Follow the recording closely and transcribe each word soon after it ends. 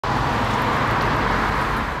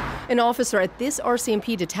An officer at this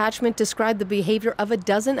RCMP detachment described the behavior of a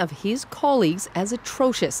dozen of his colleagues as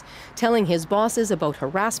atrocious, telling his bosses about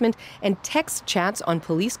harassment and text chats on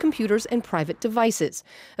police computers and private devices.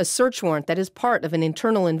 A search warrant that is part of an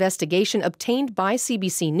internal investigation obtained by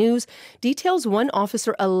CBC News details one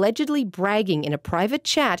officer allegedly bragging in a private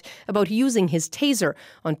chat about using his taser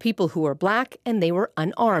on people who were black and they were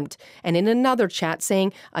unarmed, and in another chat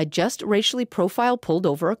saying, "I just racially profile pulled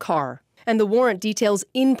over a car." And the warrant details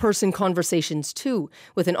in-person conversations too,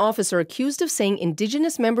 with an officer accused of saying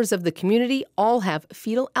Indigenous members of the community all have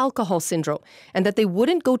fetal alcohol syndrome and that they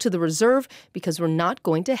wouldn't go to the reserve because we're not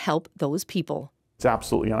going to help those people. It's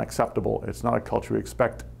absolutely unacceptable. It's not a culture we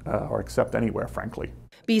expect or accept anywhere, frankly.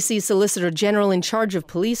 BC Solicitor General in charge of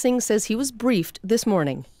policing says he was briefed this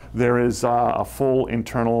morning. There is a full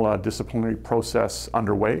internal disciplinary process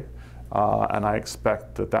underway, and I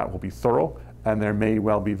expect that that will be thorough, and there may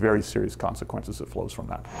well be very serious consequences that flows from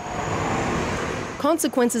that.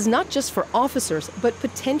 Consequences not just for officers, but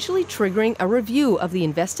potentially triggering a review of the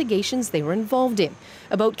investigations they were involved in.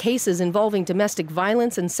 About cases involving domestic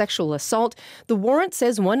violence and sexual assault, the warrant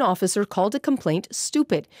says one officer called a complaint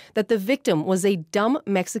stupid, that the victim was a dumb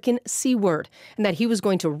Mexican C-word, and that he was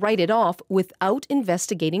going to write it off without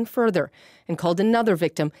investigating further, and called another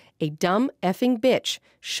victim a dumb effing bitch,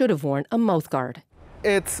 should have worn a mouthguard.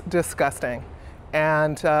 It's disgusting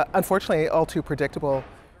and unfortunately all too predictable.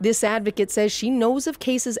 This advocate says she knows of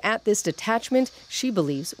cases at this detachment she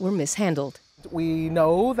believes were mishandled. We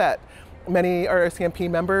know that many RCMP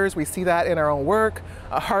members, we see that in our own work,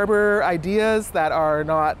 harbor ideas that are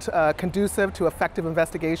not conducive to effective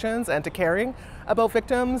investigations and to caring about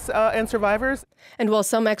victims and survivors. And while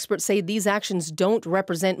some experts say these actions don't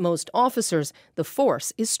represent most officers, the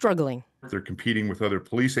force is struggling. They're competing with other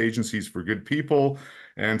police agencies for good people,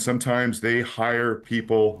 and sometimes they hire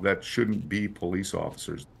people that shouldn't be police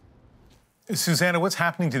officers. Susanna, what's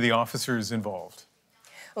happening to the officers involved?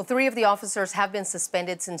 Well, 3 of the officers have been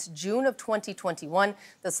suspended since June of 2021.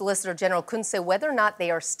 The Solicitor General couldn't say whether or not they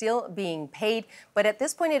are still being paid, but at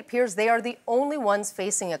this point it appears they are the only ones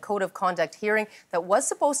facing a code of conduct hearing that was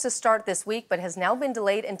supposed to start this week but has now been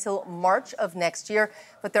delayed until March of next year.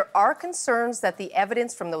 But there are concerns that the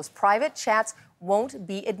evidence from those private chats won't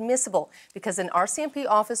be admissible because an RCMP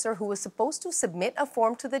officer who was supposed to submit a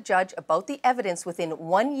form to the judge about the evidence within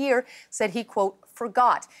 1 year said he, quote,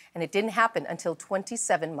 forgot, and it didn't happen until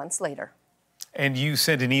 27 months later. And you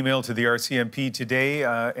sent an email to the RCMP today,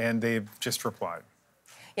 and they've just replied.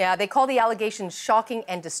 Yeah, they call the allegations shocking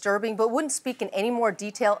and disturbing, but wouldn't speak in any more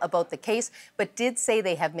detail about the case, but did say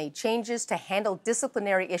they have made changes to handle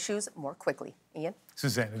disciplinary issues more quickly. Ian?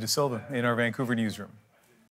 Susanna De Silva in our Vancouver newsroom.